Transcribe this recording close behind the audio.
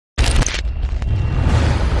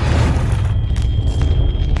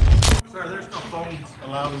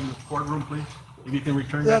allowed in the courtroom, please? If you can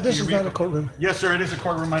return Yeah, that to this your is not a vehicle. courtroom. Yes, sir, it is a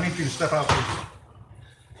courtroom. I need you to step out,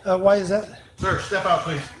 please. Why is that? Sir, step out,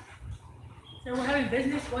 please. Sir, we're having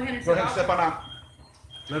business. Go ahead and Go step ahead, out. step on out.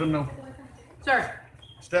 Let him know. Sir.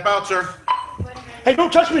 Step out, sir. Hey,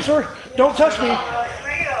 don't touch me, sir. Don't touch me.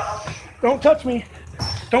 Don't touch me.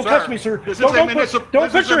 Don't touch me, sir.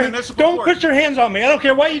 Don't put your hands on me. I don't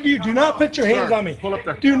care what you do. Do not put your hands on me. Pull up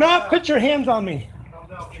there. Do not put your hands on me.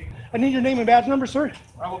 I need your name and badge number, sir.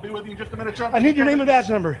 I will be with you in just a minute, sir. I need your name and badge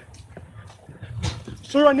number.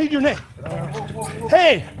 Sir, I need your name.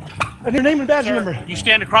 Hey, I need your name and badge number. You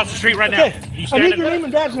stand across the street right now. Okay, I need your name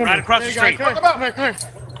and badge number. Right across the street.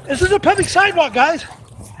 This is a public sidewalk, guys.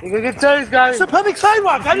 You're gonna get tased, guys. It's a public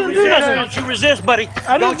sidewalk. I didn't do nothing. Don't you resist, buddy.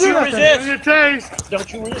 I didn't do nothing. You're gonna get tased.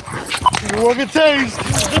 Don't you resist. You won't get tased.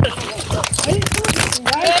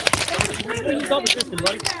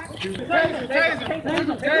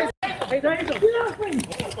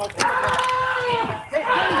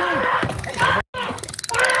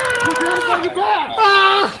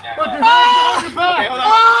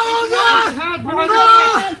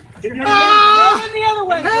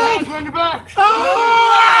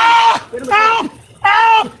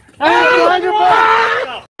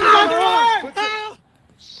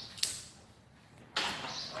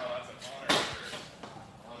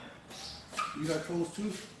 You got tools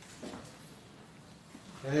too?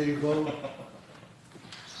 There you go.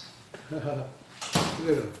 Look at him.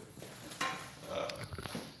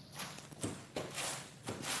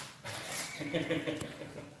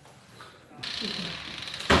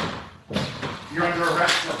 You're under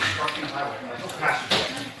arrest for obstructing the highway.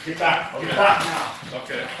 Get back. Get back now.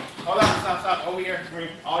 Okay. Hold on. Stop. Over here.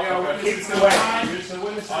 All y'all witnesses to the crime.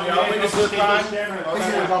 All y'all witnesses to the crime.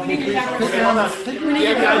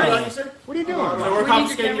 What are you doing? So we're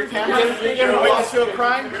confiscating your camera. You're giving a witness to a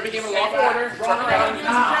crime. You're giving a lawful order.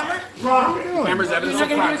 Camera's evidence of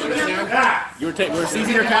crime. We're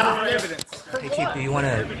seizing your camera for evidence. Hey Chief, do you want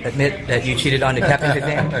to admit that you cheated on the captain's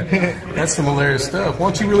exam? That's some hilarious stuff. Why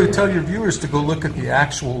don't you really tell your viewers to go look at the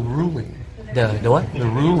actual ruling? The what? The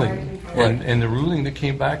ruling. And the ruling that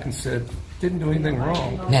came back and said, didn't do anything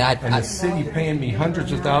wrong. Man, and the city paying me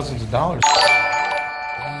hundreds of thousands of dollars.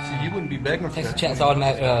 So you wouldn't be begging for Takes a that. chance.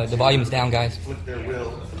 The volume is down, guys.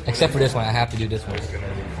 Except for this one, I have to do this one.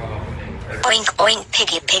 Oink oink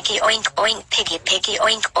piggy piggy oink oink piggy piggy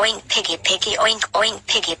oink oink piggy piggy oink oink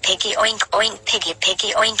piggy piggy oink oink piggy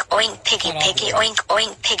piggy oink oink piggy piggy oink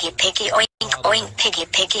oink piggy piggy oink oink piggy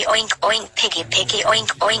piggy oink oink piggy piggy oink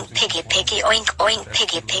oink piggy piggy oink oink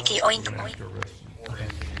piggy piggy oink oink.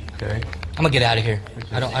 Okay. I'm gonna get out of here.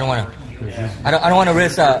 I don't want to. I don't want to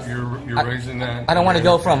risk. You're raising that. I don't want to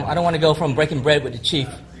go from breaking bread with the chief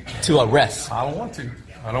to arrest. I don't want to.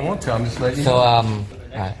 I'm just letting you So know.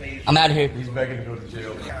 Alright. I'm out of here. He's begging to go to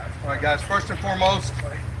jail. All right, guys. First and foremost,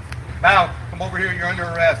 Mal, come over here. You're under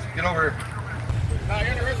arrest. Get over here. You're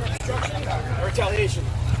under arrest for obstruction or retaliation.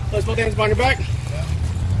 Place both hands behind your back.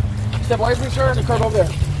 Step away from me, sir. The curb over there.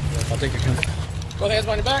 I'll take your camera. Both hands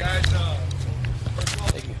behind your back. Guys,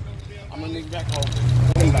 Thank you. I'm gonna need you back home.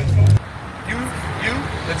 you,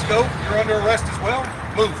 let's go. You're under arrest as well.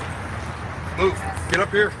 Move. Get up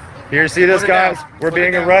here. Here, see this, guys? We're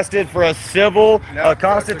being arrested for a civil,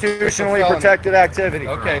 constitutionally protected activity.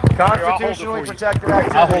 Okay. Constitutionally protected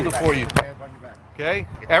activity. I'll hold it for you. Okay.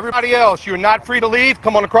 Everybody else, you're not free to leave.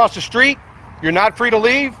 Come on across the street. You're not free to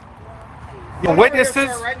leave. Your witnesses,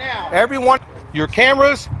 everyone, your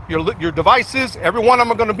cameras, your devices, every one of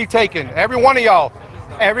them are going to be taken. Every one of y'all,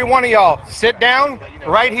 sit down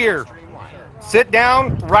right here. Sit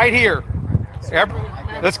down right here.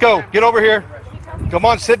 Let's go. Get over here. Come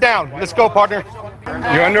on, sit down. Let's go, partner.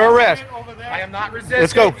 You're under arrest. I am not resisting.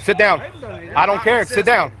 Let's go. Sit down. I don't care. Sit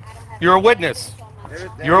down. You're a witness.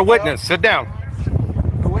 You're a witness. Sit down.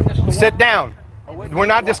 Sit down. We're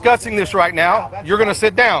not discussing this right now. You're going to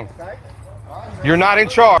sit down. You're not in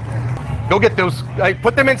charge. Go get those.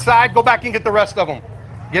 Put them inside. Go back and get the rest of them.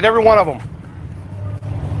 Get every one of them.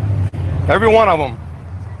 Every one of them.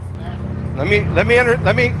 Let me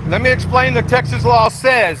explain. The Texas law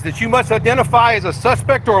says that you must identify as a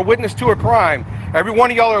suspect or a witness to a crime. Every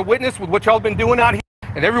one of y'all are a witness with what y'all been doing out here,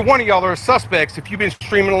 and every one of y'all are suspects if you've been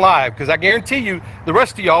streaming live, because I guarantee you the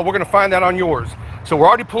rest of y'all, we're going to find that on yours. So we're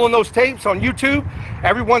already pulling those tapes on YouTube.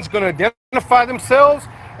 Everyone's going to identify themselves,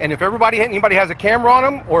 and if anybody has a camera on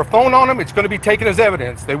them or a phone on them, it's going to be taken as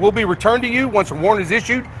evidence. They will be returned to you once a warrant is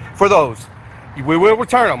issued for those. We will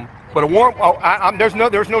return them. But a warrant,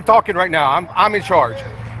 there's no talking right now. I'm in charge.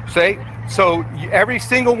 So every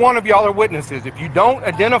single one of y'all are witnesses. If you don't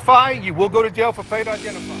identify, you will go to jail for failure to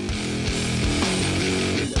identify.